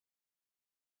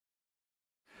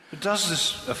But does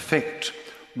this affect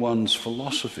one's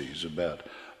philosophies about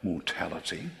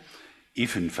mortality,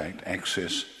 if in fact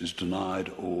access is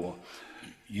denied or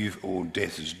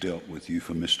death is dealt with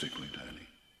euphemistically, Tony?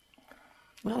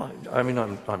 Well, I mean,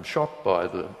 I'm shocked by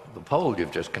the poll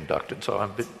you've just conducted, so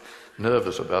I'm a bit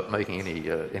nervous about making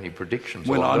any predictions.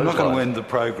 Well, I'm not going to end the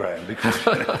program because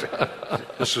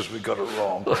just as we got it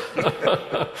wrong.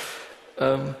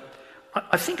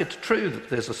 I think it's true that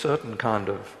there's a certain kind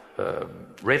of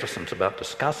reticence about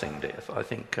discussing death. I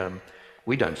think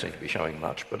we don't seem to be showing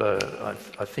much, but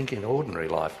I think in ordinary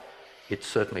life it's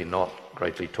certainly not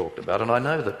greatly talked about. And I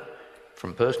know that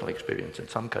from personal experience in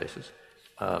some cases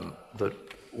that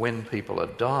when people are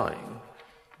dying,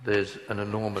 there's an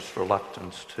enormous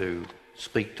reluctance to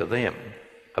speak to them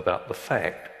about the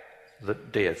fact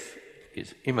that death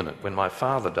is imminent. When my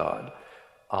father died,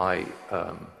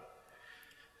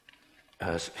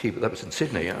 that was in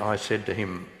Sydney, and I said to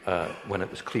him, when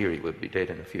it was clear he would be dead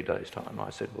in a few days' time,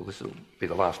 I said, well, this will be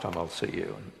the last time I'll see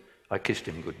you, and I kissed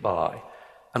him goodbye.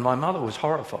 And my mother was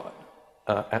horrified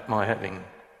at my having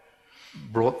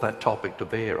brought that topic to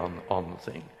bear on the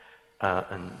thing,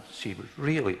 and she was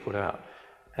really put out.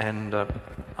 And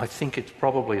I think it's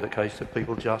probably the case that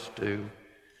people just do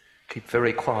keep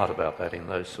very quiet about that in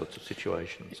those sorts of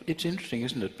situations. It's interesting,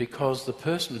 isn't it? Because the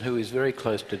person who is very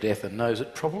close to death and knows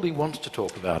it probably wants to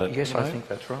talk about it. Yes, I think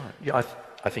that's right. Yeah,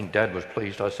 I think Dad was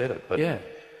pleased I said it. But, yeah.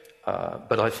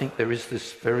 But I think there is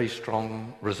this very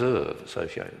strong reserve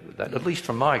associated with that. At least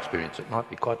from my experience, it might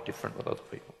be quite different with other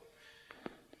people.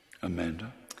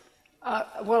 Amanda?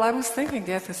 Well, I was thinking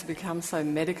death has become so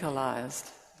medicalised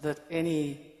that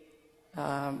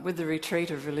with the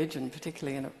retreat of religion,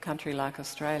 particularly in a country like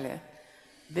Australia,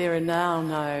 there are now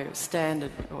no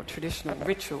standard or traditional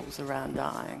rituals around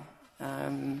dying.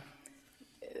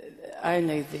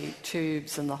 Only the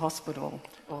tubes and the hospital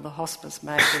or the hospice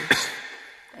maybe.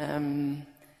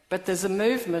 But there's a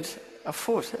movement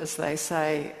afoot, as they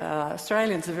say.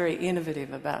 Australians are very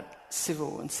innovative about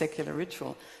civil and secular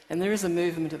ritual, and there is a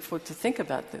movement afoot to think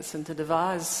about this and to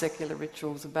devise secular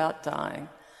rituals about dying,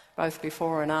 both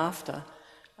before and after,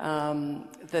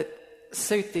 that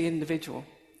suit the individual.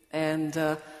 And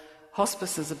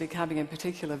hospices are becoming in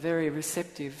particular very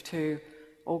receptive to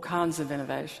all kinds of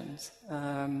innovations,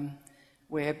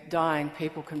 where dying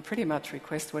people can pretty much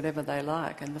request whatever they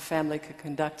like, and the family can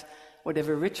conduct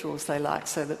whatever rituals they like.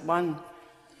 So that one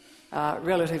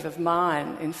relative of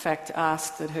mine, in fact,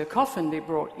 asked that her coffin be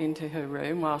brought into her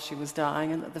room while she was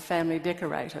dying and that the family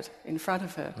decorate it in front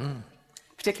of her,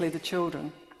 particularly the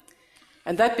children.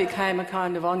 And that became a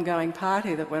kind of ongoing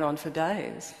party that went on for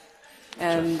days.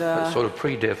 And a sort of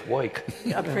pre-death wake.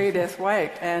 A pre-death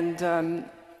wake. And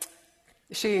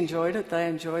she enjoyed it, they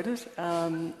enjoyed it,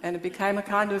 and it became a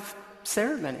kind of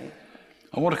ceremony.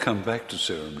 I want to come back to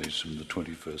ceremonies from the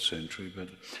 21st century, but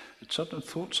a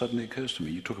thought suddenly occurs to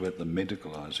me. You talk about the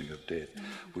medicalising of death.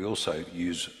 We also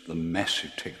use the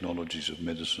massive technologies of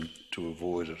medicine to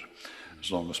avoid it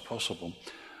as long as possible.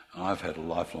 I've had a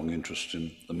lifelong interest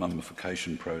in the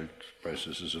mummification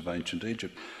processes of ancient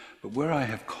Egypt. But where I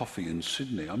have coffee in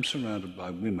Sydney, I'm surrounded by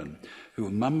women who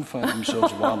have mummified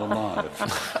themselves while alive.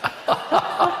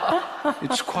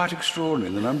 It's quite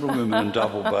extraordinary, the number of women in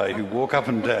Double Bay who walk up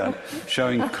and down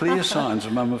showing clear signs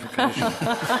of mummification.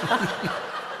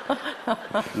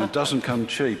 And it doesn't come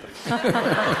cheap.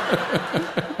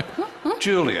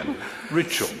 Julian,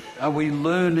 ritual. Are we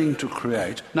learning to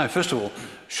create... No, first of all,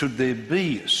 should there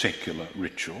be secular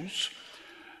rituals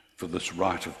for this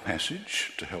rite of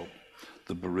passage to help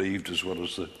the bereaved as well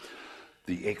as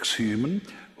the ex-human?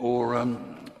 Or,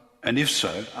 and if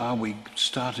so, are we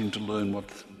starting to learn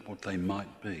what they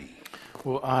might be?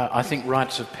 Well, I think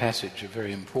rites of passage are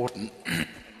very important.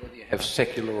 Whether you have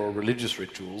secular or religious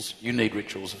rituals, you need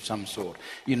rituals of some sort.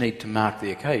 You need to mark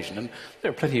the occasion. And there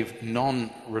are plenty of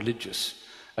non-religious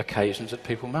occasions that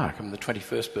people mark. I mean, the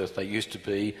 21st birthday used to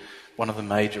be one of the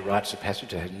major rites of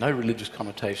passage. It had no religious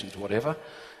connotations whatever.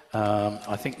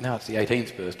 I think now it's the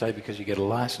 18th birthday because you get a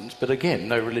licence, but again,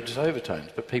 no religious overtones,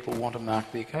 but people want to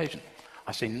mark the occasion.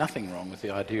 I see nothing wrong with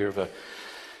the idea of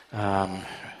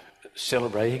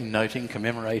celebrating, noting,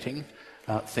 commemorating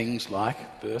things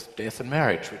like birth, death and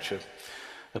marriage, which are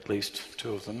at least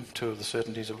two of the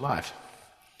certainties of life.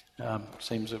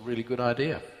 Seems a really good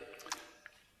idea.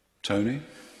 Tony?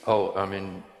 Oh, I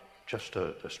mean, just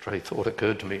a stray thought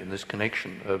occurred to me in this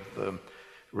connection of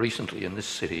recently in this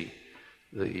city,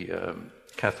 the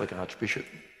Catholic Archbishop,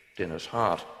 Dennis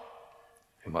Hart,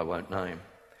 whom I won't name,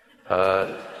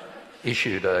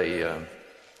 issued a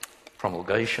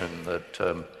promulgation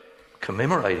that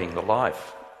commemorating the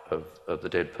life of the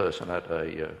dead person at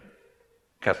a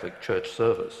Catholic Church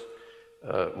service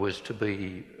was to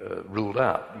be ruled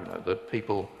out, that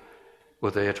people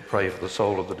were there to pray for the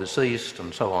soul of the deceased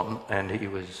and so on, and he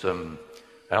was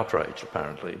outraged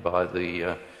apparently by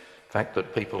the fact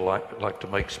that people like to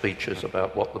make speeches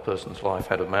about what the person's life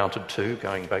had amounted to,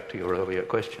 going back to your earlier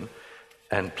question,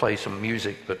 and play some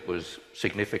music that was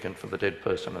significant for the dead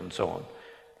person and so on.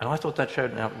 And I thought that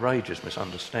showed an outrageous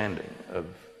misunderstanding of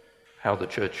how the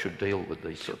Church should deal with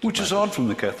these sorts of Which is matters. odd from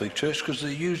the Catholic Church, because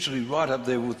they're usually right up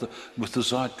there with the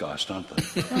zeitgeist, aren't they?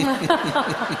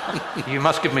 You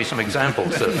must give me some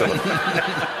examples, Sir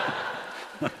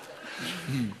Philip.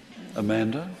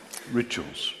 Amanda,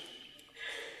 rituals.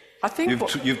 I think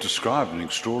You've described an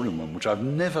extraordinary one, which I've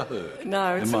never heard in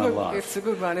my life. It's a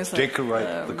good one, isn't it?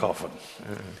 Decorate the coffin.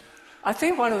 I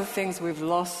think one of the things we've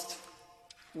lost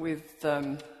with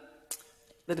the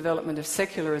development of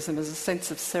secularism is a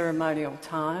sense of ceremonial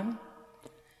time.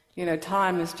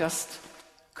 Time is just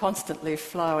constantly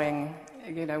flowing.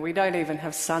 We don't even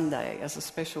have Sunday as a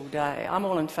special day. I'm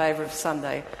all in favour of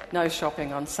Sunday, no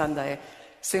shopping on Sunday,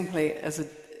 simply as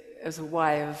a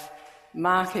way of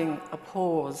marking a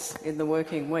pause in the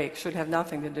working week. Should have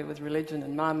nothing to do with religion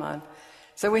in my mind.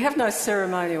 So we have no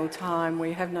ceremonial time,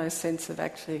 we have no sense of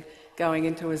actually going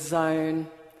into a zone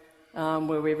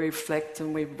where we reflect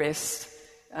and we rest.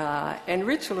 And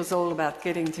ritual is all about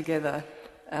getting together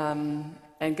and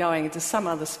going into some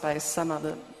other space, some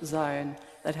other zone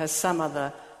that has some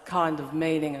other kind of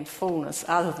meaning and fullness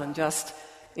other than just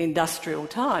industrial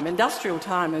time. Industrial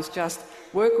time is just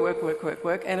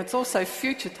work, and it's also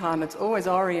future time. It's always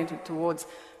oriented towards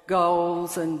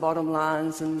goals and bottom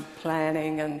lines and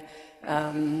planning, and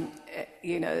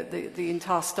the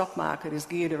entire stock market is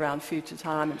geared around future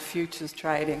time and futures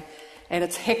trading, and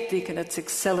it's hectic and it's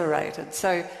accelerated.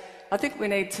 So I think we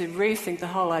need to rethink the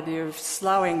whole idea of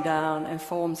slowing down and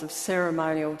forms of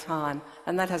ceremonial time,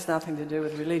 and that has nothing to do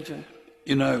with religion.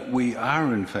 We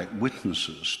are in fact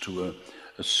witnesses to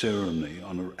a ceremony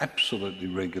on an absolutely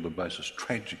regular basis,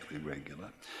 tragically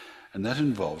regular, and that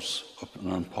involves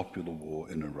an unpopular war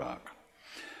in Iraq.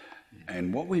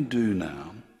 And what we do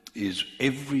now is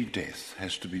every death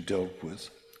has to be dealt with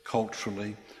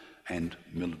culturally and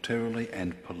militarily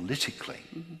and politically.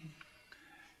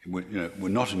 We're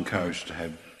not encouraged to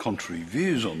have contrary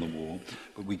views on the war,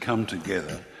 but we come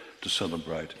together to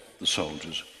celebrate the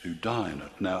soldiers who die in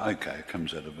it. Now, okay, it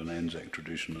comes out of an Anzac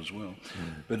tradition as well,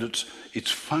 but its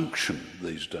function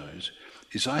these days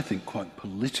is, I think, quite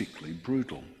politically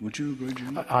brutal. Would you agree,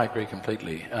 Julian? I agree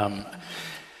completely.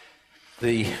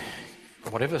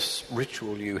 Whatever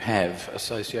ritual you have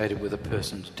associated with a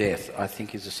person's death, I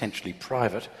think is essentially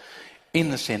private, in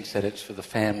the sense that it's for the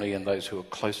family and those who are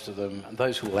close to them and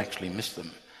those who will actually miss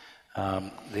them.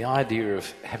 The idea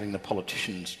of having the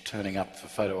politicians turning up for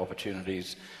photo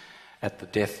opportunities at the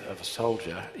death of a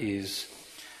soldier is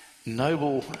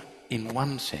noble in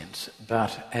one sense,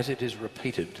 but as it is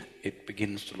repeated, it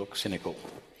begins to look cynical.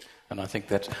 And I think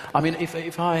that's... I've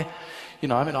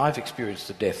experienced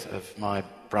the death of my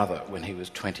brother when he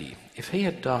was 20. If he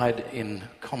had died in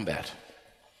combat,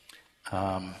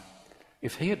 and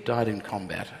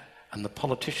the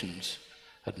politicians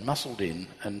had muscled in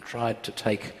and tried to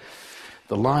take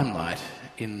the limelight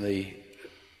in the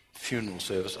funeral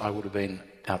service, I would have been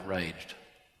outraged.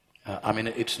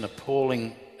 It's an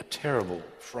appalling, a terrible,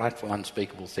 frightful,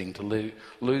 unspeakable thing to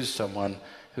lose someone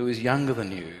who is younger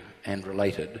than you and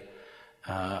related,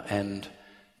 and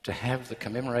to have the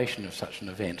commemoration of such an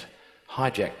event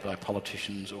hijacked by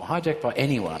politicians or hijacked by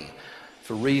anyone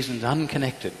for reasons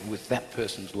unconnected with that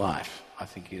person's life, I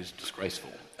think is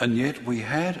disgraceful. And yet we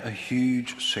had a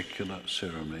huge secular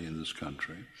ceremony in this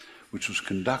country which was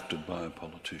conducted by a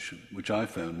politician, which I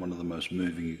found one of the most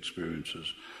moving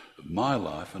experiences of my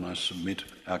life, and I submit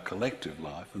our collective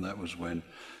life, and that was when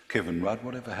Kevin Rudd,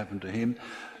 whatever happened to him,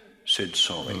 said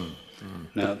sorry.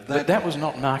 Now that was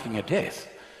not marking a death.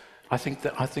 I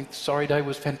think Sorry Day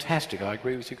was fantastic. I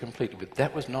agree with you completely, but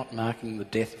that was not marking the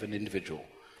death of an individual.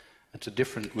 It's a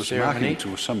different ceremony.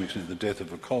 Marking to some extent the death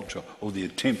of a culture or the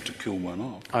attempt to kill one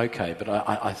off. Okay, but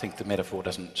I think the metaphor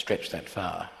doesn't stretch that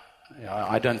far.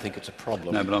 I don't think it's a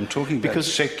problem. No, but I'm talking about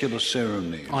secular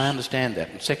ceremonies. I understand that.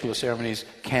 And secular ceremonies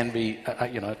can be,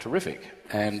 terrific.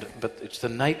 But it's the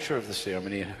nature of the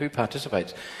ceremony and who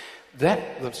participates.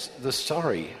 The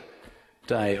Sorry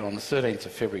Day on the 13th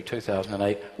of February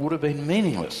 2008 would have been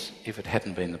meaningless if it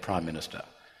hadn't been the Prime Minister.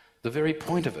 The very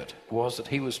point of it was that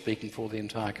he was speaking for the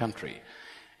entire country.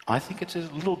 I think it's a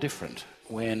little different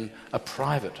when a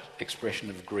private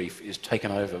expression of grief is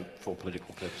taken over for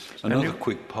political purposes. Another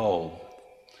quick poll.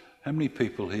 How many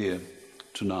people here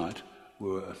tonight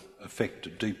were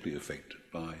deeply affected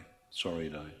by Sorry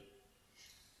day.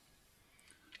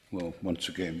 Well, once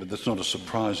again, but that's not a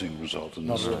surprising result in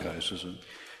this case, is it?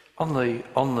 On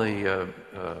the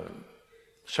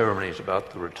ceremonies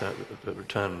about the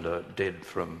returned dead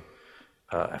from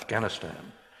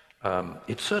Afghanistan,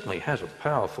 it certainly has a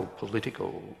powerful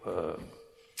political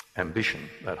ambition,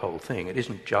 that whole thing. It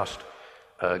isn't just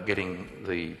getting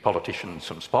the politicians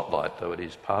some spotlight, though it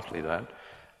is partly that.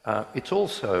 It's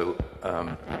also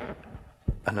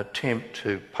an attempt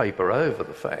to paper over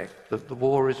the fact that the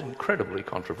war is incredibly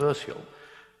controversial,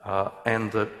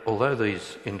 and that although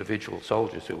these individual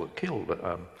soldiers who were killed,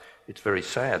 it's very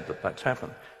sad that that's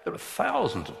happened, there are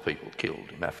thousands of people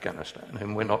killed in Afghanistan,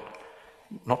 and we're not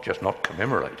just not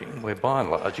commemorating, we're by and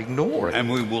large ignoring.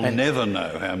 And we will never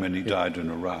know how many died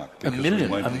in Iraq. A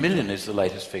million is the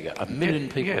latest figure. A million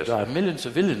people have died. A million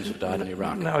civilians have died in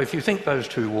Iraq. Now, if you think those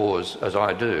two wars, as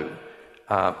I do,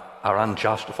 are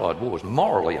unjustified wars,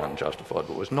 morally unjustified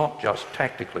wars, not just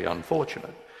tactically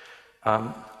unfortunate,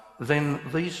 then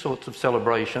these sorts of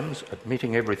celebrations,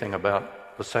 admitting everything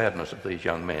about the sadness of these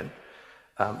young men,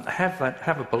 have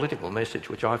a political message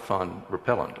which I find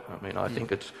repellent. I mean, I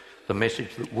think it's the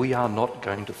message that we are not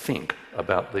going to think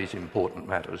about these important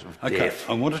matters of death.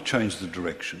 I want to change the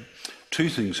direction. Two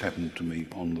things happened to me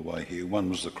on the way here. One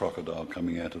was the crocodile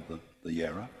coming out of the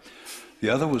Yarra. The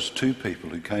other was two people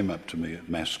who came up to me at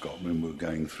Mascot when we were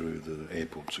going through the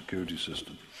airport security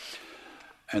system,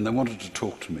 and they wanted to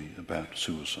talk to me about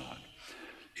suicide.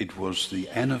 It was the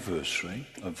anniversary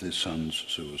of their son's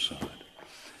suicide.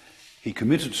 He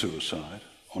committed suicide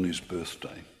on his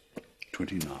birthday,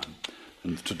 29,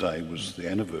 and today was the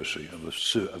anniversary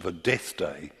of a death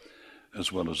day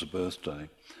as well as a birthday.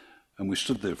 And we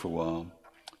stood there for a while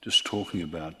just talking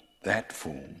about that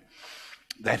form,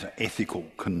 that ethical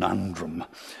conundrum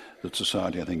that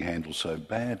society, I think, handles so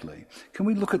badly. Can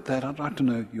we look at that? I'd like to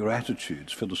know your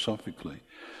attitudes philosophically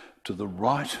to the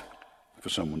right for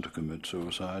someone to commit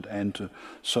suicide and to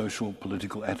social,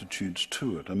 political attitudes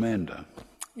to it. Amanda?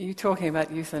 Are you talking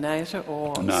about euthanasia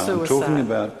or suicide? No, I'm talking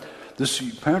about this.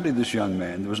 Apparently this young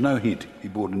man, there was no hint. He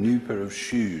bought a new pair of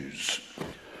shoes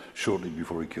shortly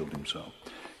before he killed himself.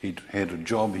 He'd had a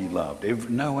job he loved.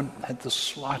 No one had the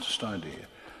slightest idea.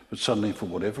 But suddenly, for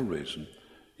whatever reason,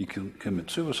 he can commit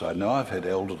suicide. Now, I've had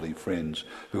elderly friends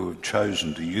who have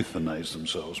chosen to euthanize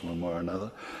themselves one way or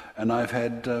another, and I've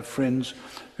had friends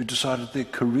who decided their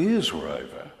careers were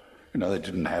over. You know, they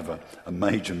didn't have a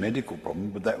major medical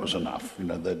problem, but that was enough. You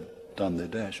know, they'd done their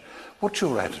dash. What's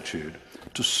your attitude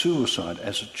to suicide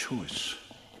as a choice?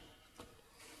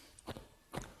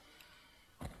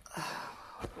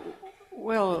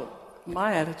 Well,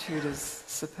 my attitude is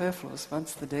superfluous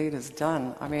once the deed is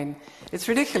done. I mean, it's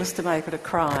ridiculous to make it a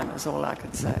crime, is all I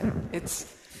could say.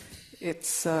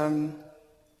 It's a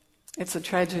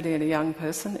tragedy in a young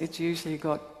person. It's usually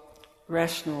got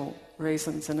rational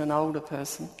reasons in an older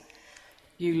person.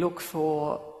 You look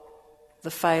for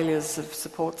the failures of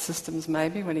support systems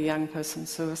maybe when a young person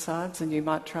suicides, and you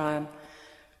might try and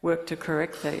work to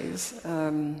correct these.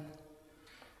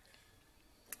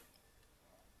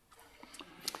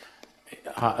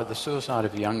 The suicide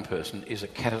of a young person is a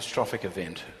catastrophic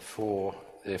event for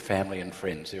their family and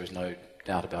friends. There is no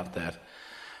doubt about that.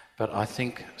 But I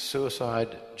think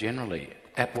suicide generally,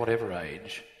 at whatever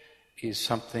age, is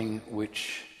something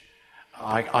which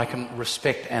I can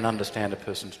respect and understand a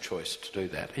person's choice to do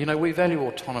that. You know, we value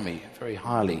autonomy very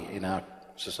highly in our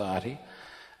society,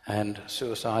 and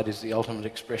suicide is the ultimate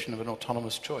expression of an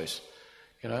autonomous choice.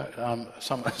 You know,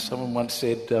 someone once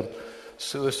said,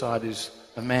 suicide is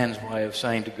a man's way of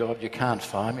saying to God, you can't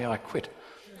fire me, I quit.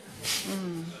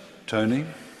 Tony?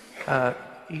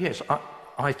 Yes,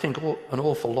 I think an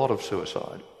awful lot of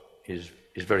suicide is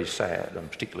very sad, and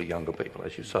particularly younger people,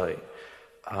 as you say.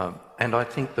 And I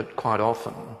think that quite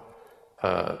often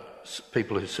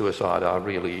people who suicide are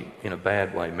really in a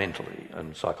bad way mentally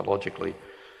and psychologically.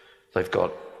 They've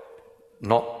got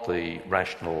not the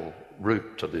rational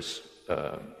route to this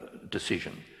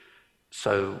decision.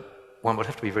 So one would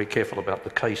have to be very careful about the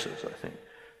cases, I think.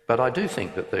 But I do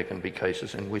think that there can be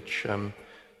cases in which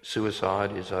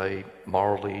suicide is a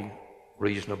morally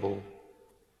reasonable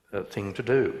thing to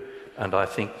do. And I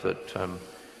think that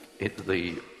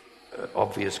the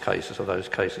obvious cases are those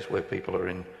cases where people are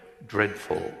in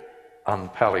dreadful,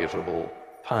 unpalliable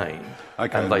pain,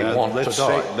 and they want to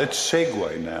die. Let's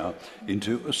segue now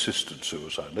into assisted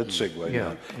suicide. Let's segue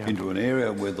now into an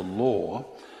area where the law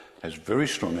has very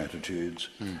strong attitudes,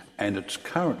 and it's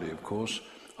currently, of course,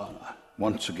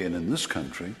 once again in this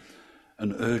country,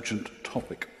 an urgent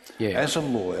topic. Yeah. As a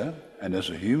lawyer and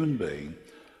as a human being,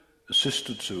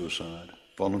 assisted suicide,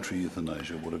 voluntary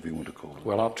euthanasia, whatever you want to call it.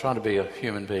 Well, I'll try to be a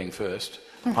human being first.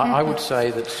 I would say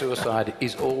that suicide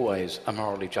is always a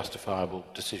morally justifiable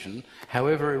decision,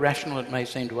 however irrational it may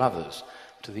seem to others.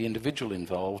 To the individual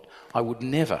involved, I would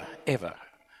never, ever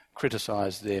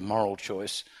criticise their moral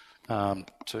choice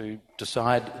to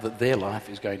decide that their life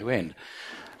is going to end.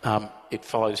 It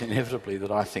follows inevitably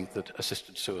that I think that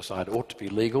assisted suicide ought to be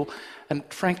legal. And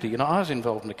frankly, I was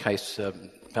involved in a case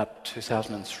about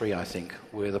 2003, I think,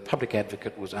 where the public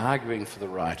advocate was arguing for the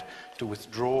right to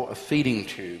withdraw a feeding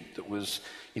tube that was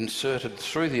inserted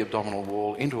through the abdominal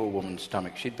wall into a woman's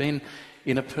stomach. She'd been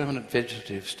in a permanent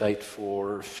vegetative state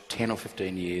for 10 or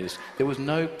 15 years. There was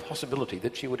no possibility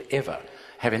that she would ever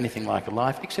have anything like a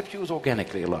life, except she was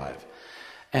organically alive.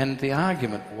 And the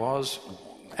argument was,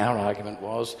 our argument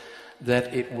was,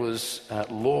 that it was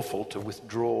lawful to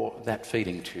withdraw that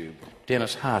feeding tube.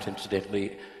 Dennis Hart,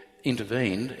 incidentally,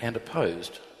 intervened and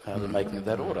opposed the making of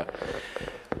that order.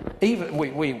 Even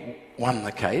we won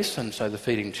the case, and so the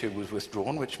feeding tube was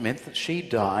withdrawn, which meant that she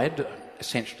died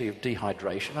essentially of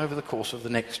dehydration over the course of the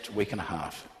next week and a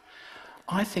half.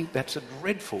 I think that's a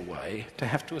dreadful way to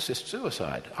have to assist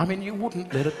suicide. I mean, you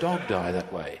wouldn't let a dog die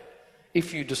that way.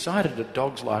 If you decided a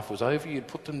dog's life was over, you'd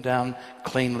put them down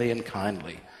cleanly and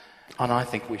kindly. And I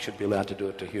think we should be allowed to do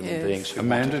it to human beings.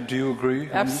 Amanda, do you agree?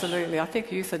 Absolutely. I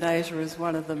think euthanasia is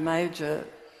one of the major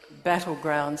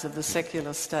battlegrounds of the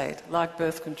secular state, like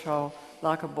birth control,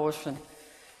 like abortion.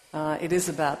 It is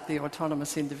about the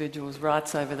autonomous individual's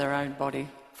rights over their own body,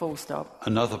 full stop.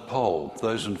 Another poll.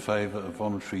 Those in favour of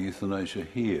voluntary euthanasia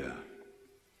here.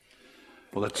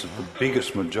 Well, that's the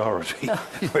biggest majority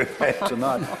we've had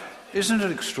tonight. Isn't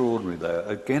it extraordinary, though,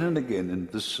 again and again in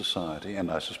this society, and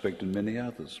I suspect in many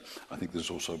others, I think this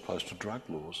also applies to drug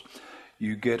laws,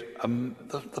 you get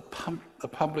the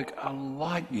public are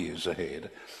light years ahead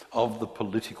of the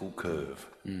political curve.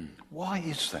 Why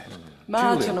is that?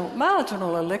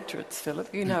 Marginal electorates,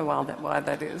 Philip, you know why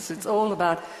that is. It's all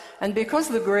about... And because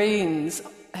the Greens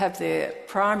have their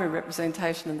primary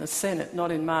representation in the Senate,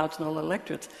 not in marginal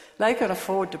electorates, they can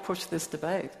afford to push this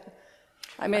debate.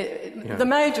 I mean, the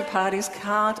major parties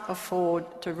can't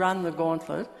afford to run the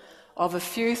gauntlet of a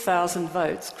few thousand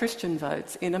votes, Christian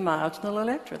votes, in a marginal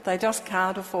electorate. They just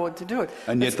can't afford to do it.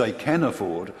 And yet they can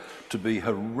afford to be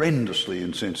horrendously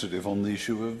insensitive on the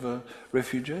issue of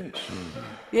refugees.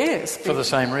 Yes. For the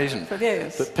same reason.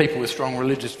 Yes. That people with strong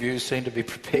religious views seem to be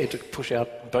prepared to push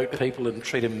out boat people and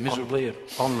treat them miserably.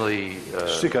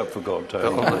 Stick up for God,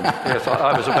 Tony. Yes,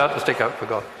 I was about to stick up for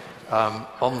God.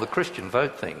 On the Christian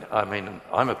vote thing, I mean,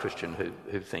 I'm a Christian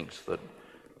who thinks that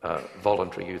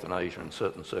voluntary euthanasia in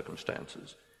certain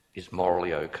circumstances is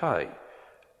morally okay.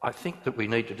 I think that we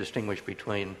need to distinguish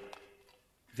between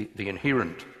the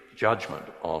inherent judgment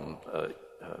on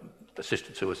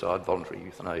assisted suicide, voluntary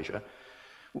euthanasia,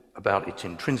 about its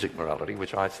intrinsic morality,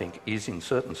 which I think is in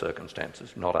certain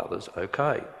circumstances, not others,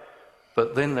 okay.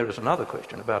 But then there is another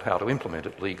question about how to implement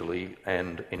it legally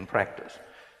and in practice.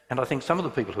 And I think some of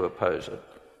the people who oppose it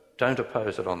don't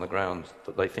oppose it on the grounds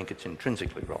that they think it's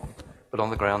intrinsically wrong, but on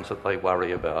the grounds that they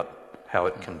worry about how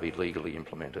it can be legally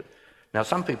implemented. Now,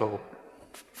 some people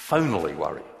phonily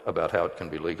worry about how it can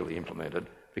be legally implemented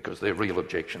because their real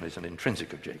objection is an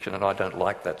intrinsic objection, and I don't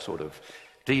like that sort of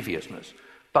deviousness.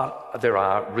 But there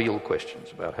are real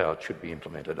questions about how it should be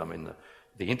implemented. I mean,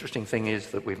 the interesting thing is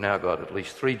that we've now got at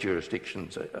least 3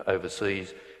 jurisdictions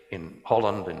overseas, in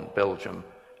Holland, in Belgium,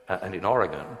 and in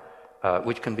Oregon,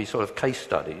 which can be sort of case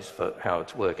studies for how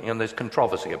it's working. And there's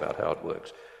controversy about how it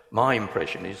works. My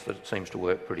impression is that it seems to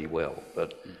work pretty well.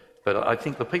 But I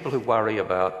think the people who worry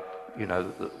about,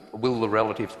 will the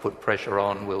relatives put pressure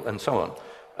on, and so on,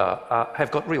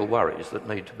 have got real worries that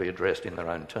need to be addressed in their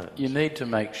own terms. You need to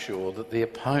make sure that the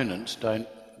opponents don't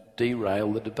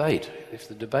derail the debate. If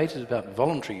the debate is about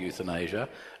voluntary euthanasia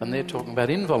and they're talking about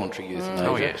involuntary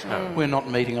euthanasia, we're not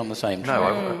meeting on the same track.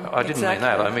 No, I didn't mean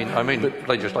that. I mean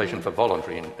legislation for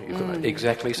voluntary euthanasia.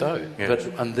 Exactly so. Yes.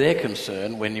 And their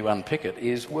concern when you unpick it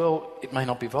is, well, it may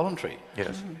not be voluntary.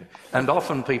 Yes. And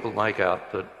often people make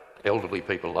out that elderly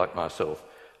people like myself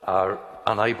are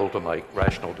unable to make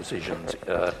rational decisions.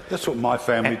 That's what my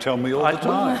family tell me all the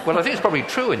time. Well, I think it's probably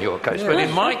true in your case, but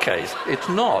in my case, it's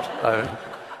not.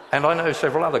 And I know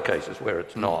several other cases where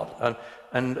it's not.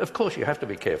 And of course you have to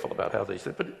be careful about how these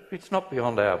things, but it's not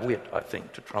beyond our wit, I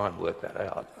think, to try and work that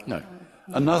out. No.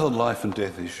 Another life and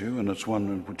death issue, and it's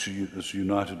one which has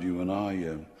united you and I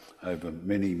over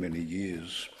many, many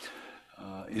years,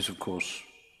 is of course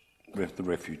the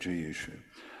refugee issue.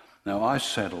 Now, I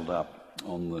saddled up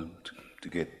to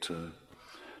get to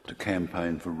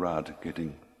campaign for Rudd,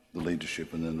 getting the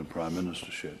leadership and then the prime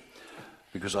ministership.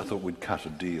 because I thought we'd cut a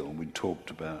deal. We'd talked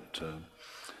about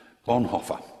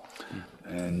Bonhoeffer.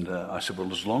 And I said,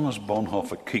 well, as long as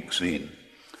Bonhoeffer kicks in,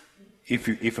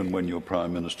 if and when you're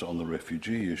Prime Minister on the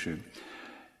refugee issue,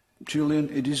 Julian,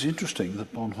 it is interesting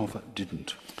that Bonhoeffer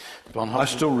didn't. I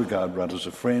still regard Rudd as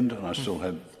a friend, and I still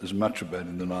have as much about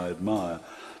him than I admire,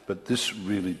 but this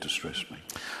really distressed me.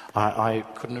 I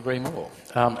couldn't agree more.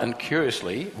 And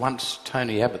curiously, once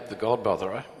Tony Abbott, the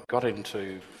God-botherer, got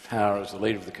into power as the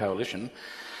leader of the coalition,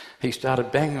 he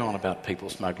started banging on about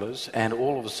people smugglers, and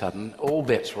all of a sudden, all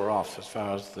bets were off as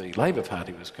far as the Labor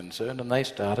Party was concerned, and they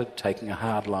started taking a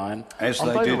hard line on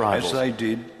boat arrivals. As they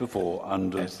did before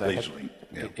under Beazley.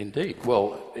 Yeah. Indeed.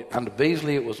 Well, under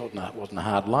Beazley it wasn't a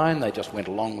hard line, they just went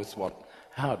along with what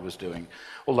Howard was doing.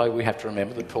 Although we have to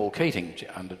remember that Paul Keating,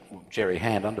 Jerry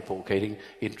Hand under Paul Keating,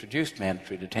 introduced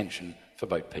mandatory detention for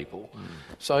boat people.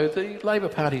 So the Labor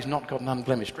Party's not got an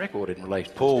unblemished record in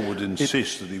relation to Paul would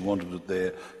insist that he wanted it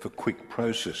there for quick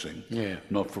processing,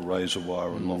 not for razor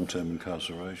wire and long-term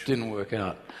incarceration. Didn't work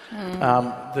out.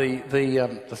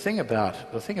 The thing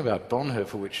about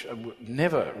Bonhoeffer, which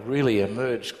never really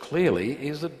emerged clearly,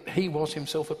 is that he was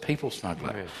himself a people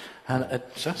smuggler. Yes. And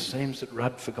it just seems that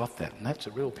Rudd forgot that, and that's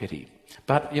a real pity.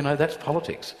 But, that's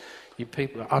politics.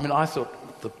 I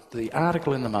thought the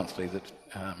article in the Monthly that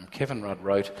Kevin Rudd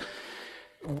wrote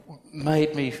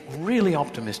made me really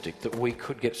optimistic that we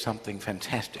could get something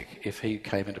fantastic if he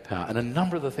came into power. And a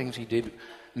number of the things he did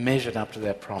measured up to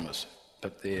that promise.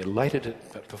 But their later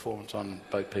performance on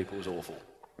boat people was awful.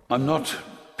 I'm not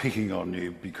picking on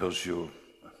you because you're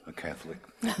a Catholic.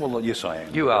 Well, yes, I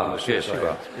am. You are. Yes, you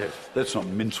are. Yes. Let's not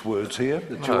mince words here.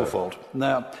 It's your fault.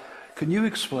 Now, can you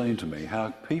explain to me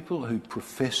how people who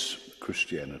profess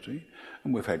Christianity,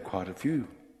 and we've had quite a few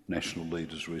national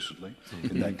leaders recently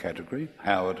in that category,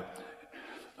 Howard,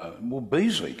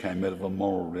 Beazley came out of a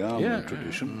moral rearmament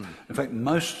tradition. In fact,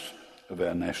 most of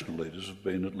our national leaders have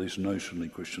been at least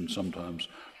notionally Christian, sometimes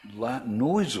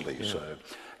noisily so.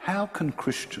 How can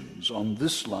Christians on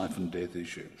this life and death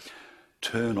issue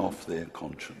turn off their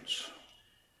conscience?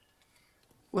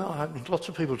 Well, lots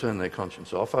of people turn their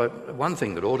conscience off. One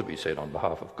thing that ought to be said on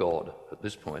behalf of God at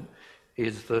this point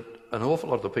is that an awful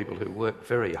lot of the people who work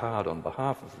very hard on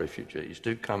behalf of refugees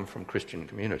do come from Christian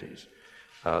communities.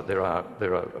 There are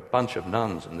a bunch of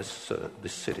nuns in this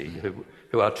city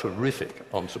who are terrific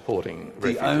on supporting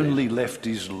refugees. The only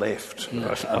lefties left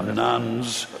are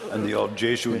nuns and the odd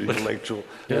Jesuit intellectual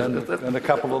and a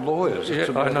couple of lawyers.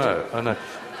 Yeah, I know.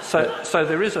 So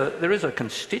there is a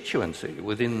constituency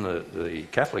within the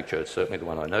Catholic Church, certainly the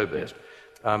one I know best,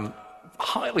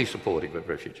 highly supportive of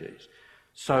refugees.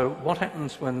 So what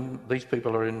happens when these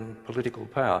people are in political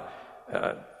power?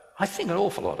 I think an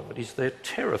awful lot of it is they're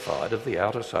terrified of the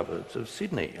outer suburbs of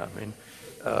Sydney. I mean,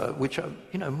 which are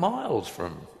miles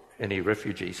from any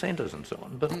refugee centres and so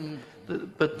on.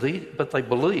 But they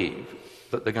believe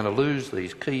that they're going to lose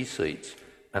these key seats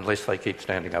unless they keep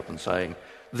standing up and saying,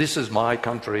 "This is my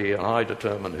country and I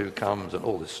determine who comes," and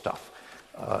all this stuff.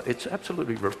 It's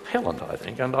absolutely repellent, I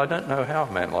think, and I don't know how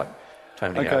a man like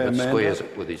Tony Abbott squares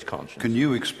it with his conscience. Can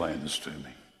you explain this to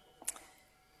me?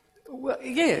 Well,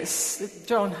 yes,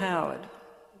 John Howard.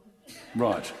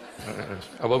 Right.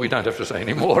 Well, we don't have to say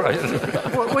any more.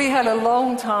 Well, we had a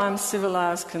long-time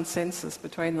civilised consensus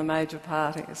between the major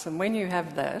parties, and when you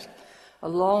have that, a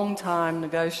long-time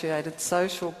negotiated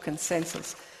social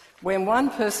consensus, when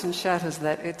one person shatters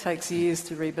that, it takes years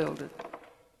to rebuild it.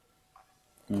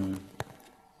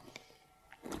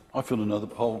 I feel another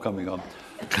poll coming on.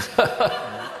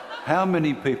 How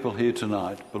many people here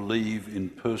tonight believe in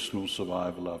personal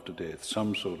survival after death,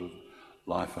 some sort of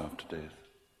life after death?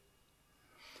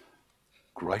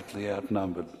 Greatly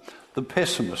outnumbered. The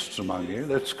pessimists among you,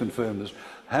 let's confirm this.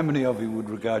 How many of you would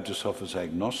regard yourself as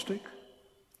agnostic?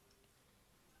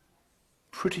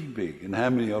 Pretty big. And how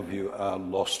many of you are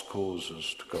lost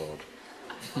causes to God?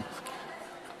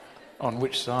 On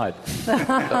which side?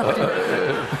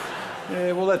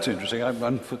 Yeah, well, that's interesting.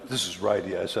 This is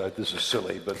radio, so this is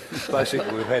silly, but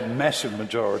basically we've had massive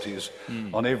majorities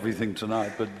on everything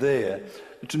tonight, but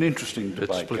it's an interesting debate.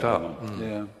 It's split going up. on.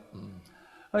 Yeah.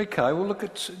 Okay, well, look,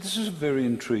 this is a very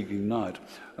intriguing night,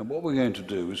 and what we're going to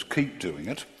do is keep doing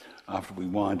it after we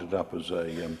wind it up as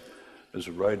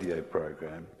a radio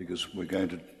program, because we're going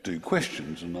to do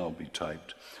questions and they'll be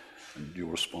taped, and your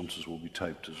responses will be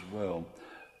taped as well.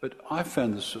 But I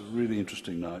found this a really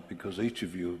interesting night because each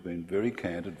of you have been very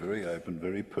candid, very open,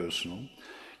 very personal.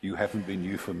 You haven't been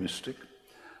euphemistic.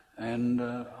 And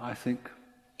I think,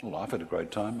 well, I've had a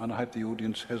great time, and I hope the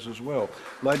audience has as well.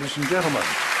 Ladies and gentlemen.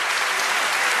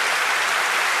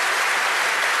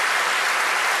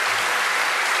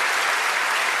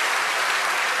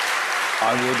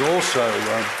 I would also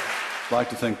like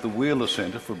to thank the Wheeler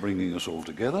Centre for bringing us all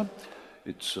together.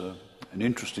 It's an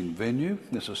interesting venue.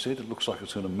 As I said, it looks like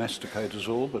it's going to masticate us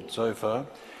all, but so far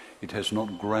it has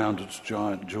not ground its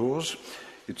giant jaws.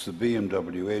 It's the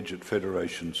BMW Edge at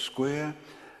Federation Square,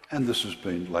 and this has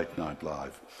been Late Night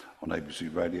Live on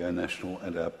ABC Radio National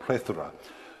and our plethora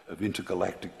of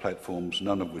intergalactic platforms,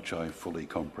 none of which I fully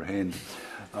comprehend.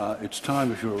 It's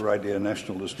time, if you're a Radio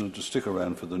National listener, to stick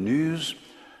around for the news,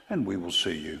 and we will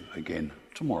see you again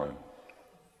tomorrow.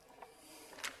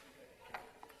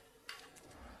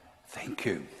 Thank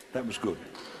you. That was good.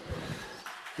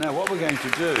 Now, what we're going to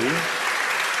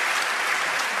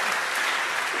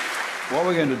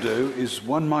do is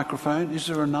one microphone. Is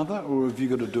there another, or have you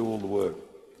got to do all the work?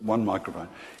 One microphone.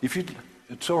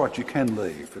 It's all right, you can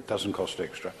leave. It doesn't cost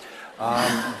extra.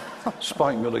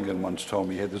 Spike Milligan once told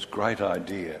me he had this great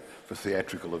idea for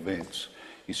theatrical events.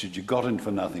 He said, you got in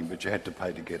for nothing, but you had to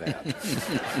pay to get out.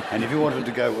 And if you wanted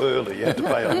to go early, you had to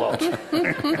pay a lot.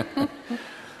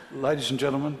 Ladies and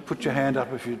gentlemen, put your hand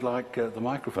up if you'd like the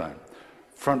microphone.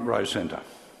 Front row centre.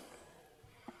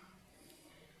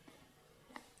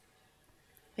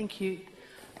 Thank you.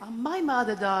 My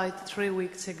mother died 3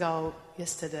 weeks ago,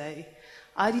 yesterday.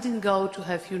 I didn't go to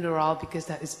her funeral because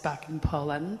that is back in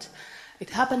Poland. It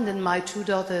happened that my 2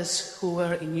 daughters, who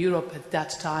were in Europe at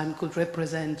that time, could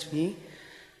represent me.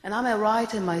 And I'm a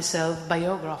writer myself,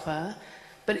 biographer,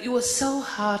 but it was so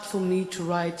hard for me to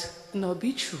write an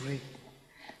obituary,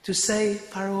 to say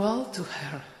farewell to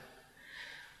her.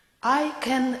 I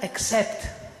can accept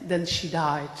that she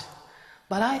died,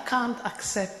 but I can't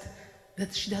accept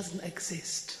that she doesn't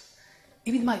exist.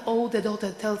 Even my older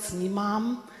daughter tells me,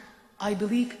 Mom, I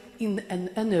believe in an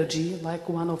energy, like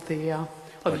one of the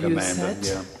of you said,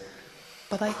 yeah.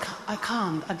 But I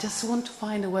can't. I just want to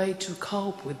find a way to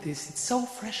cope with this. It's so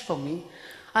fresh for me.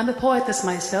 I'm a poetess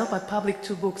myself. I published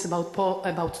 2 books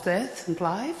about death and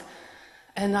life,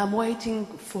 and I'm waiting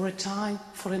for a time,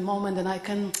 for a moment, and I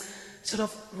can sort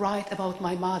of write about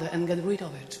my mother and get rid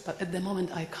of it. But at the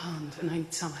moment I can't, and I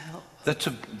need some help. That's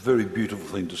a very beautiful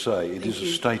thing to say. It is a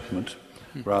statement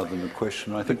rather than a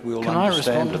question. I think we all understand. Can I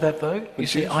respond to that, though? You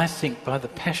see, yes. I think by the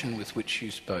passion with which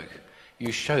you spoke,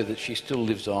 you show that she still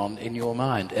lives on in your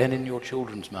mind and in your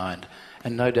children's mind,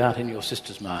 and no doubt in your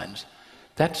sisters' minds.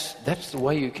 That's the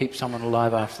way you keep someone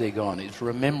alive after they're gone, is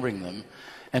remembering them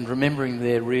and remembering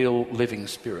their real living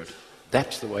spirit.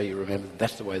 That's the way you remember them.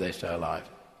 That's the way they stay alive.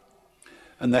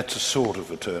 And that's a sort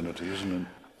of eternity, isn't it?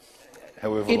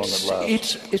 However long it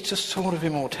lasts. It's a sort of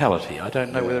immortality. I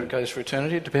don't know whether it goes for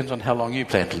eternity. It depends on how long you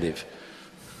plan to live.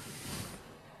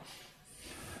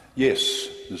 Yes,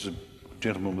 there's a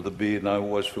gentleman with a beard, and I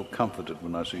always feel comforted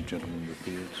when I see gentlemen with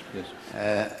beards.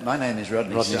 Yes. My name is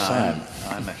Rodney Syme.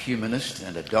 I'm a humanist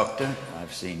and a doctor.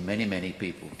 I've seen many, many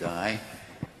people die.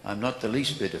 I'm not the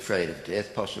least bit afraid of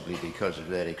death, possibly because of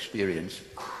that experience.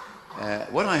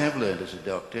 What I have learned as a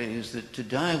doctor is that to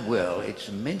die well, it's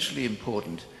immensely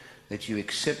important that you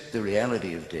accept the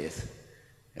reality of death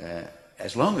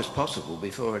as long as possible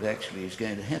before it actually is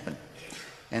going to happen.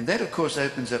 And that, of course,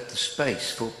 opens up the space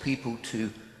for people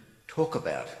to talk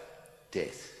about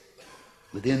death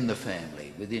within the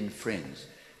family, within friends.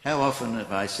 How often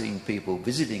have I seen people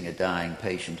visiting a dying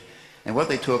patient, and what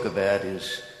they talk about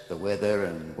is the weather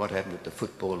and what happened at the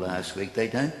football last week. They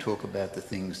don't talk about the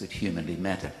things that humanly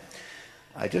matter.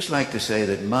 I'd just like to say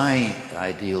that my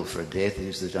ideal for death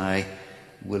is that I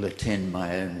will attend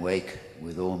my own wake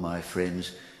with all my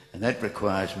friends, and that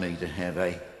requires me to have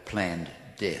a planned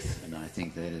death, and I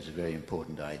think that is a very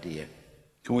important idea.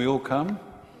 Can we all come?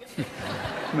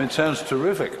 I mean, it sounds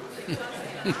terrific.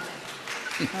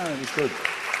 Oh, it's good.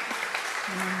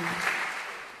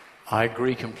 I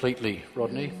agree completely,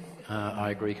 Rodney. I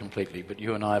agree completely, but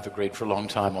you and I have agreed for a long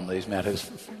time on these matters.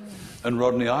 And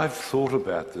Rodney, I've thought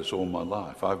about this all my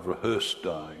life. I've rehearsed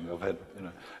dying.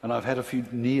 I've had a few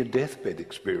near-deathbed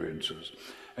experiences.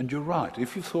 And you're right.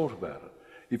 If you've thought about it,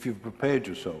 if you've prepared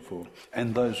yourself for it,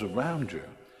 and those around you,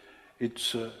 it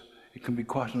can be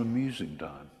quite an amusing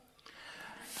time.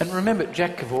 And remember,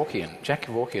 Jack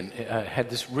Kevorkian had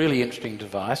this really interesting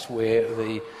device where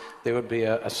there would be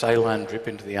a saline drip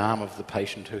into the arm of the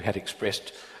patient who had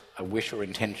expressed a wish or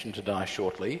intention to die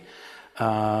shortly.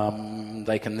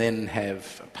 They can then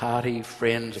have a party,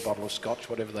 friends, a bottle of scotch,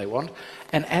 whatever they want,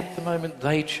 and at the moment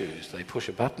they choose. They push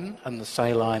a button and the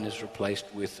saline is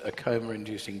replaced with a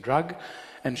coma-inducing drug,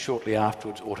 and shortly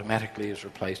afterwards automatically is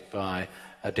replaced by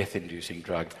a death-inducing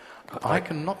drug. I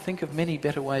cannot think of many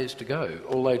better ways to go,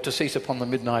 although to cease upon the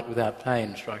midnight without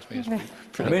pain strikes me as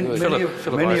pretty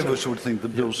good. Many of us would think the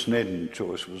Bill Snedden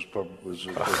choice was probably...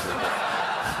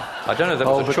 I don't know if that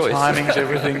was a choice. timings,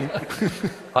 everything.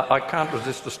 I can't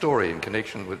resist a story in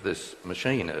connection with this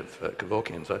machine of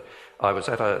Kevorkian. So I was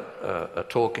at a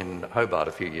talk in Hobart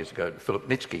a few years ago that Philip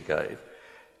gave,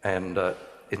 and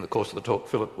in the course of the talk,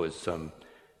 Philip was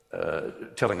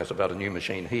telling us about a new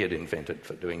machine he had invented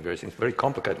for doing various things, a very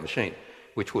complicated machine,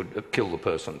 which would kill the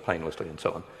person painlessly and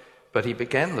so on. But he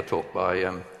began the talk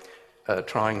by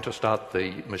trying to start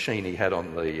the machine he had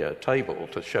on the table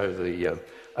to show the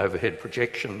overhead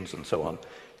projections and so on.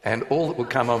 And all that would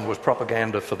come on was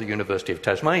propaganda for the University of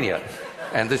Tasmania.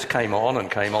 And this came on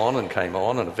and came on and came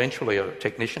on, and eventually a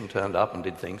technician turned up and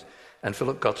did things, and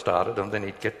Philip got started, and then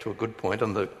he'd get to a good point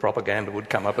and the propaganda would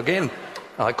come up again.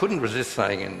 I couldn't resist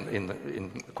saying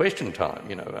in question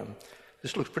time,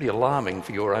 this looks pretty alarming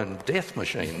for your own death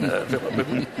machine,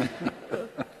 Philip.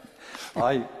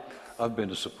 I've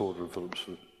been a supporter of Philip's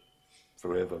for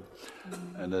forever,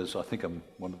 and as I think I'm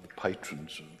one of the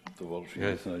patrons of the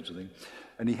voluntary euthanasia thing.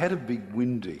 And he had a big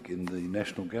Windig in the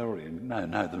National Gallery,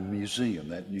 the museum,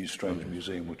 that new strange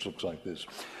museum which looks like this,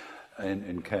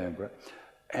 in Canberra.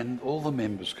 And all the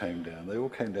members came down. They all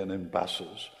came down in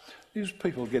buses. These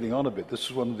people getting on a bit. This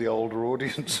is one of the older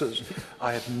audiences.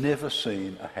 I have never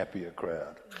seen a happier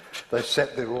crowd. They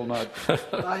sat there all night.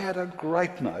 They had a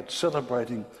great night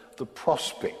celebrating the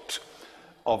prospect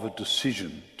of a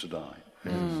decision to die.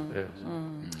 Yes.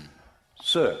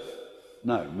 Sir?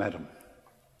 No, madam.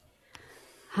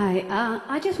 Hi,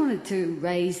 I just wanted to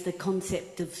raise the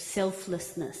concept of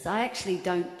selflessness. I actually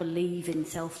don't believe in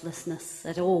selflessness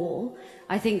at all.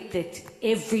 I think that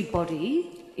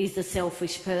everybody is a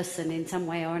selfish person in some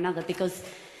way or another, because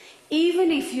even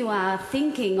if you are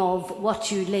thinking of what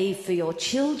you leave for your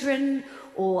children,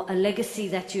 or a legacy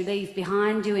that you leave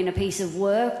behind you in a piece of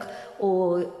work,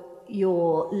 or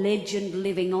your legend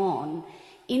living on,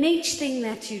 in each thing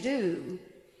that you do,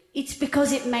 it's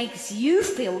because it makes you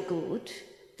feel good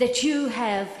that you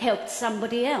have helped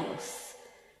somebody else.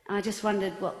 I just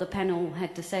wondered what the panel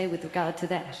had to say with regard to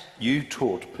that. You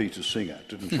taught Peter Singer,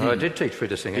 didn't you? I did teach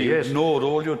Peter Singer, he yes. ignored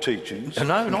all your teachings.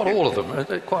 No, not all of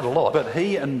them, quite a lot. But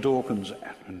he and Dawkins,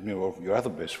 and your other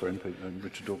best friend,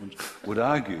 Richard Dawkins, would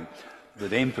argue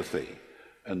that empathy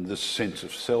and this sense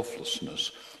of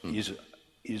selflessness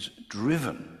is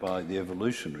driven by the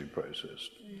evolutionary process.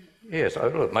 Yes,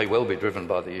 it may well be driven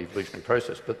by the evolutionary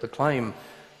process, but the claim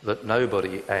that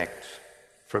nobody acts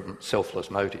from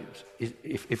selfless motives,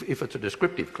 if it's a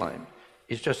descriptive claim,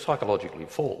 is just psychologically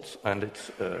false, and it's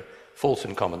false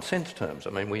in common sense terms. I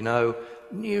mean, we know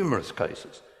numerous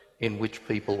cases in which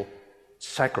people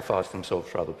sacrifice themselves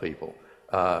for other people.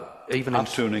 Even up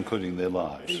to and including their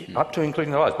lives. Up to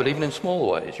including their lives, but even in small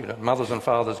ways. Mothers and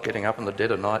fathers getting up in the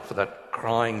dead of night for that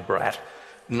crying brat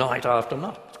night after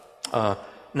night.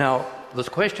 Now, this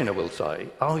questioner will say,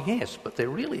 oh yes, but they're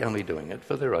really only doing it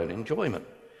for their own enjoyment.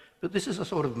 But this is a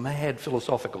sort of mad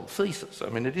philosophical thesis. I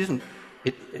mean, it isn't.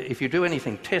 If you do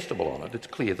anything testable on it, it's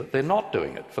clear that they're not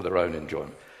doing it for their own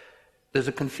enjoyment. There's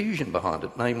a confusion behind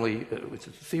it, namely, the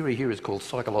theory here is called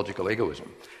psychological egoism.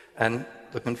 And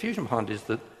the confusion behind it is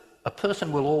that a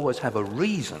person will always have a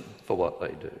reason for what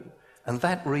they do, and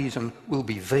that reason will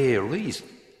be their reason.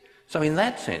 So in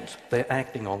that sense, they're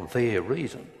acting on their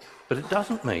reason. But it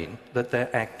doesn't mean that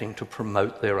they're acting to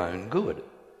promote their own good.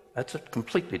 That's a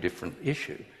completely different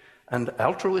issue. And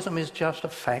altruism is just a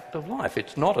fact of life.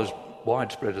 It's not as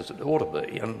widespread as it ought to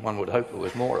be, and one would hope there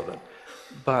was more of it.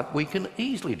 But we can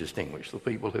easily distinguish the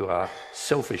people who are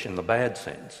selfish in the bad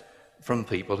sense from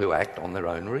people who act on their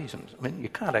own reasons. I mean, you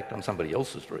can't act on somebody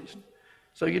else's reason.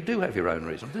 So you do have your own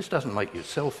reason. This doesn't make you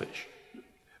selfish.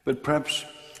 But perhaps,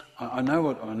 I know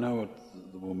what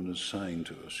the woman is saying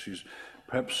to us. She's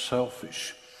perhaps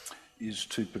selfish is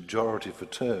too pejorative a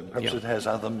term. Perhaps it has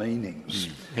other meanings.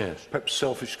 Yes. Perhaps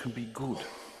selfish can be good.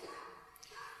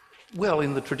 Well,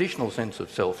 in the traditional sense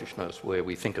of selfishness, where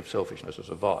we think of selfishness as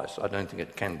a vice, I don't think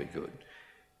it can be good.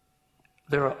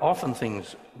 There are often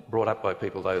things brought up by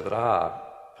people, though, that are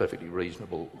perfectly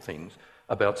reasonable things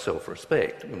about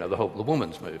self-respect. The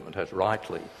women's movement has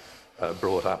rightly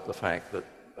brought up the fact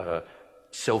that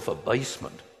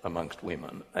self-abasement amongst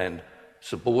women and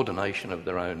subordination of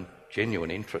their own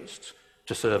genuine interests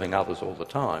to serving others all the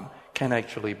time can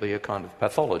actually be a kind of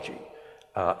pathology.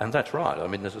 And that's right. I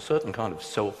mean, there's a certain kind of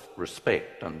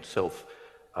self-respect and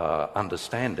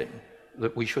self-understanding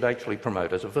that we should actually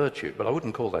promote as a virtue, but I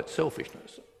wouldn't call that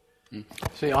selfishness.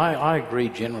 See, I agree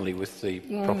generally with the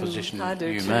proposition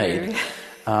you made.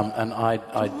 And I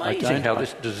amazing how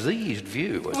this diseased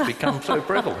view has become so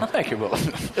prevalent. Thank you, Will.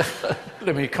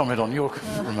 Let me comment on your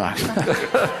remarks.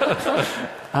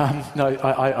 No,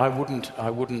 I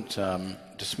wouldn't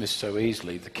dismiss so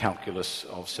easily the calculus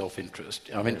of self-interest.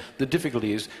 I mean, the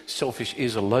difficulty is selfish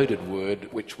is a loaded word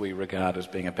which we regard as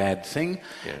being a bad thing,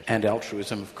 and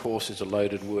altruism, of course, is a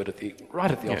loaded word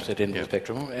right at the opposite end of the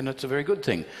spectrum, and it's a very good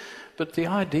thing. But the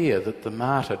idea that the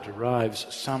martyr derives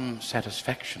some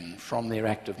satisfaction from their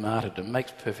act of martyrdom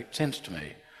makes perfect sense to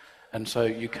me. And so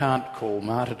you can't call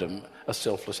martyrdom a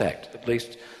selfless act. At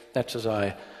least that's as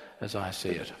I see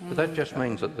it. But that just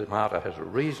means that the martyr has a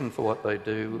reason for what they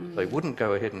do. They wouldn't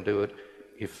go ahead and do it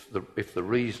if the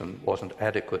reason wasn't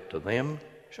adequate to them.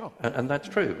 Sure. And that's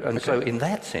true. And so in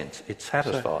that sense, it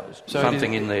satisfies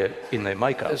something in their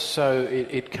makeup. So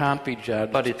it can't be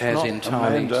judged but it's as not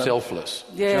entirely selfless.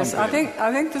 Yes, I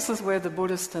think this is where the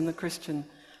Buddhist and the Christian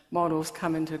models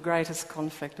come into greatest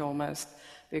conflict almost,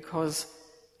 because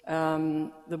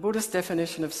the Buddhist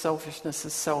definition of selfishness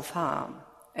is self-harm,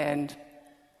 and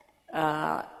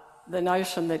the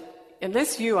notion that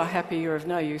unless you are happy, you're of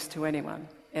no use to anyone.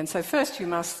 And so first you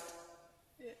must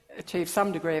achieve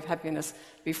some degree of happiness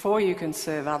before you can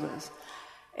serve others.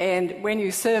 And when you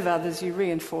serve others, you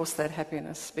reinforce that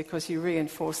happiness because you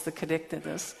reinforce the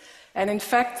connectedness. And in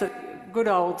fact, the good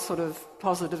old sort of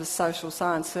positive social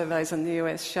science surveys in the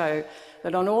US show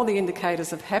that on all the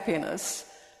indicators of happiness,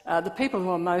 the people who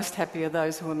are most happy are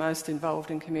those who are most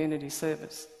involved in community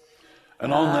service.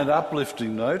 And on that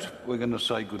uplifting note, we're going to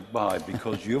say goodbye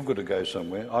because you've got to go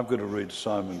somewhere. I've got to read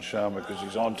Simon Sharma because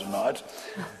he's on tonight.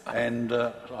 And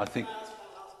I think,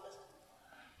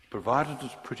 provided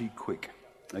it's pretty quick.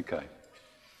 Okay.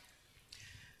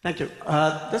 Thank you.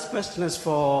 This question is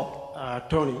for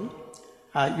Tony.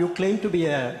 You claim to be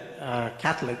a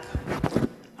Catholic.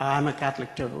 I'm a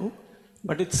Catholic too.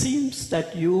 But it seems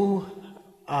that you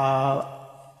are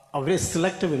very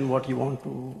selective in what you want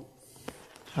to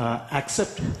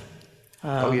accept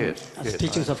as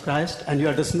teachings of Christ, and you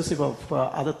are dismissive of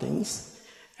other things.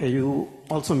 You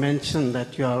also mentioned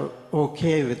that you are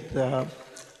okay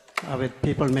with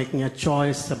people making a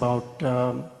choice about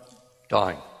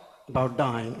dying. About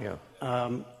dying. Yeah.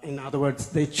 In other words,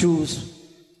 they choose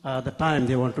the time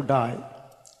they want to die.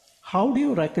 How do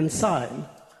you reconcile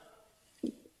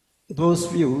those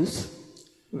views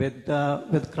with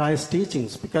Christ's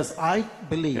teachings? Because I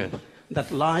believe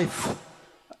that life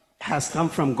has come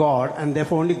from God, and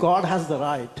therefore only God has the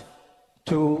right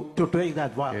to take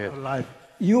that life.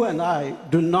 You and I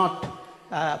do not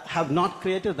have not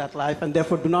created that life, and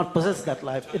therefore do not possess that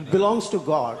life. It belongs to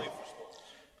God.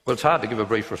 Well, it's hard to give a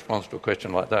brief response to a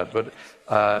question like that, but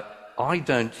I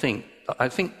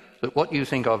think that what you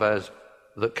think of as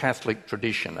the Catholic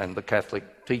tradition and the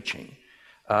Catholic teaching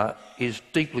is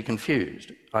deeply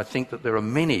confused. I think that there are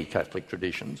many Catholic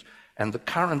traditions, and the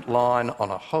current line on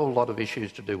a whole lot of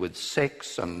issues to do with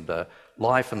sex and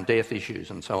life and death issues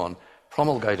and so on,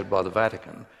 promulgated by the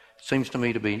Vatican, seems to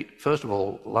me to be, first of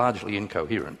all, largely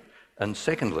incoherent, and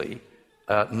secondly,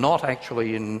 not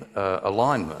actually in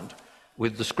alignment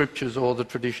with the scriptures or the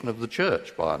tradition of the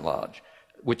Church, by and large,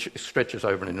 which stretches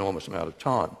over an enormous amount of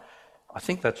time. I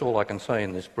think that's all I can say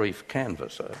in this brief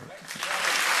canvas.